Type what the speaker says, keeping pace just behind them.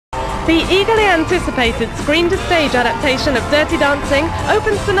The eagerly anticipated screen-to-stage adaptation of Dirty Dancing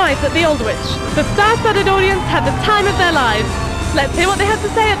opens tonight at the Aldwych. The star-studded audience had the time of their lives. Let's hear what they had to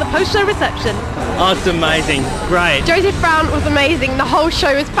say at the post-show reception. Oh, it's amazing. Great. Joseph Brown was amazing. The whole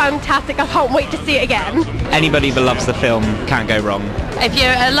show was fantastic. I can't wait to see it again. Anybody that loves the film can't go wrong. If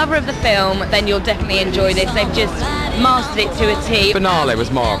you're a lover of the film, then you'll definitely enjoy this. They've just mastered it to a T. Finale was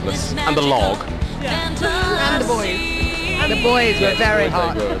marvellous. And the log. And the boys. The boys were very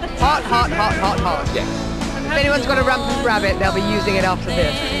hot. Hot. Yes. If anyone's got a rampant rabbit, they'll be using it after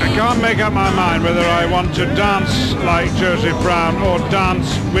this. I can't make up my mind whether I want to dance like Joseph Brown or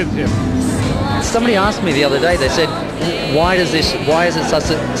dance with him. Somebody asked me the other day, they said, why is it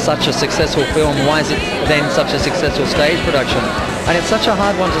such a successful film? Why is it then such a successful stage production? And it's such a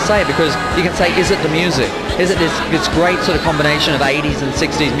hard one to say, because you can say, is it the music? Is it this great sort of combination of 80s and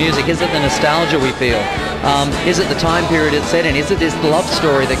 60s music? Is it the nostalgia we feel? Is it the time period it's set in? Is it this love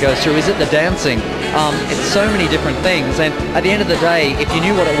story that goes through? Is it the dancing? It's so many different things, and at the end of the day, if you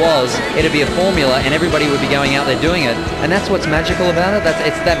knew what it was, it'd be a formula and everybody would be going out there doing it, and that's what's magical about it.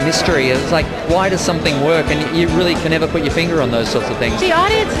 It's that mystery. It's like, why does something work? And you really can never put your finger on those sorts of things. The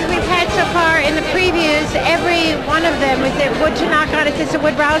audiences we've had so far in the previews, every one of them, with their Wood to Knock on Sister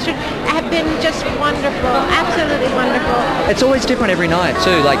Wood Browser, have been just wonderful, absolutely wonderful. It's always different every night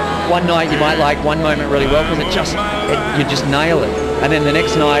too. Like one night you might like one moment really well because you just nail it, and then the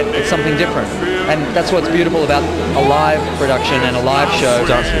next night it's something different. And that's what's beautiful about a live production and a live show. The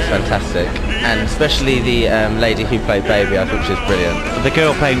dance was fantastic, and especially the lady who played Baby, I thought she was brilliant. The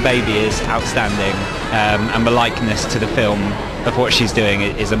girl playing Baby is outstanding, and the likeness to the film of what she's doing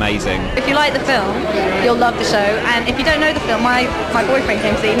is amazing. If you like the film, you'll love the show. And if you don't know the film, my boyfriend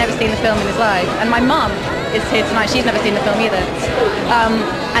came to see it, he'd never seen the film in his life. And my mum is here tonight, she's never seen the film either.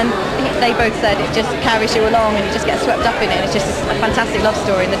 And they both said it just carries you along and you just get swept up in it. It's just a fantastic love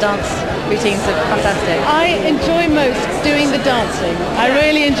story, and the dance routines are fantastic. I enjoy most doing the dancing. I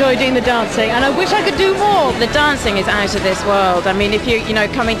really enjoy doing the dancing, and I wish I could do more. The dancing is out of this world. I mean, if you're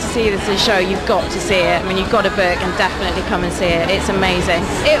coming to see this show, you've got to see it. I mean, you've got to book and definitely come and see it. It's amazing.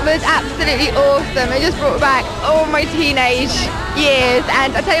 It was absolutely awesome. It just brought back all my teenage years,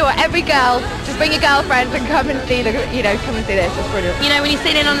 and I tell you what, every girl, just bring your girlfriend and come and see come and see this. It's brilliant. When you're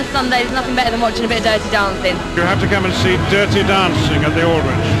sitting in on a Sunday, there's nothing better than watching a bit of Dirty Dancing. You have to come and see Dirty Dancing at the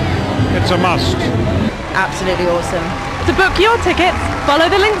Aldwych. It's a must. Absolutely awesome. To book your tickets, follow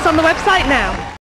the links on the website now.